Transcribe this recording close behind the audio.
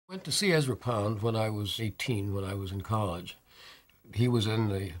Went to see Ezra Pound when I was 18, when I was in college. He was in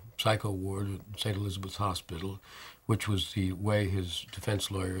the psycho ward at St. Elizabeth's Hospital, which was the way his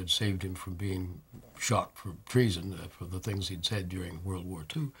defense lawyer had saved him from being shot for treason, for the things he'd said during World War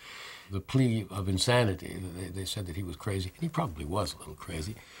II. The plea of insanity, they said that he was crazy, and he probably was a little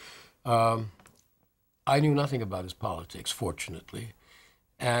crazy. I knew nothing about his politics, fortunately,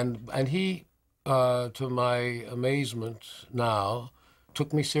 and he, to my amazement now,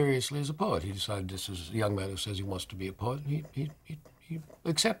 took me seriously as a poet. He decided this is a young man who says he wants to be a poet, and he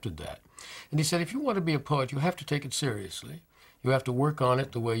accepted that. And he said, if you want to be a poet, you have to take it seriously. You have to work on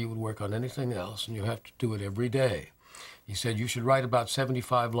it the way you would work on anything else, and you have to do it every day. He said, you should write about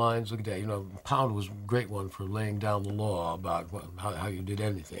 75 lines a day. You know, Pound was a great one for laying down the law about how you did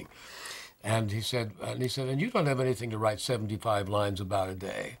anything. And he said, and you don't have anything to write 75 lines about a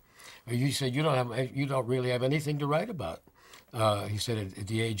day. You said, you don't really have anything to write about. He said, at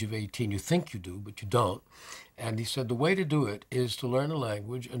the age of 18, you think you do, but you don't. And he said, the way to do it is to learn a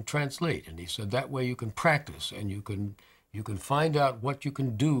language and translate. And he said, that way you can practice and you can find out what you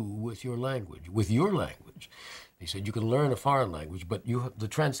can do with your language, He said, you can learn a foreign language, but the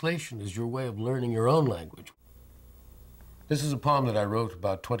translation is your way of learning your own language. This is a poem that I wrote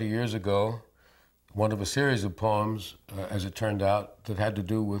about 20 years ago, one of a series of poems, as it turned out, that had to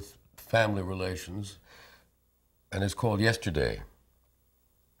do with family relations, and it's called Yesterday.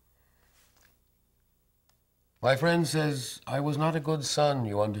 My friend says, I was not a good son,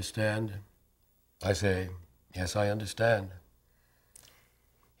 you understand. I say, yes, I understand.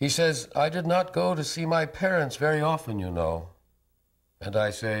 He says, I did not go to see my parents very often, you know. And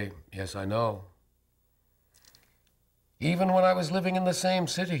I say, yes, I know. Even when I was living in the same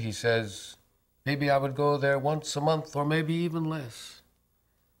city, he says, maybe I would go there once a month or maybe even less.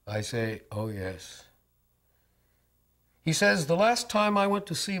 I say, oh, yes. He says, the last time I went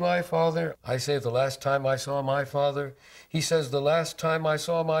to see my father, I say, the last time I saw my father. He says, the last time I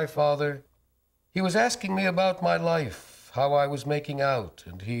saw my father, he was asking me about my life, how I was making out,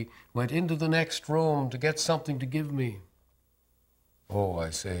 and he went into the next room to get something to give me. Oh, I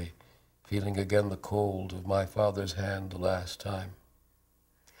say, feeling again the cold of my father's hand the last time.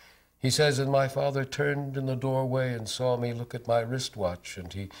 He says, and my father turned in the doorway and saw me look at my wristwatch,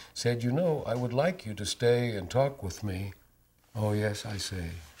 and he said, you know, I would like you to stay and talk with me. Oh, yes, I say.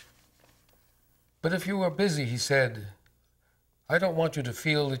 But if you are busy, he said, I don't want you to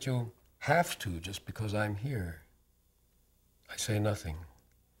feel that you have to just because I'm here. I say nothing.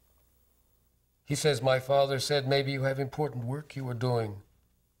 He says, my father said, maybe you have important work you are doing,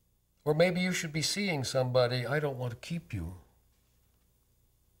 or maybe you should be seeing somebody. I don't want to keep you.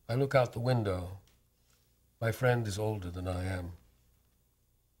 I look out the window. My friend is older than I am.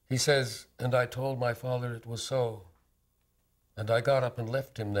 He says, and I told my father it was so. And I got up and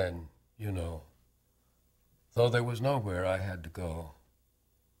left him then, you know, though there was nowhere I had to go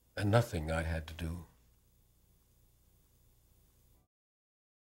and nothing I had to do.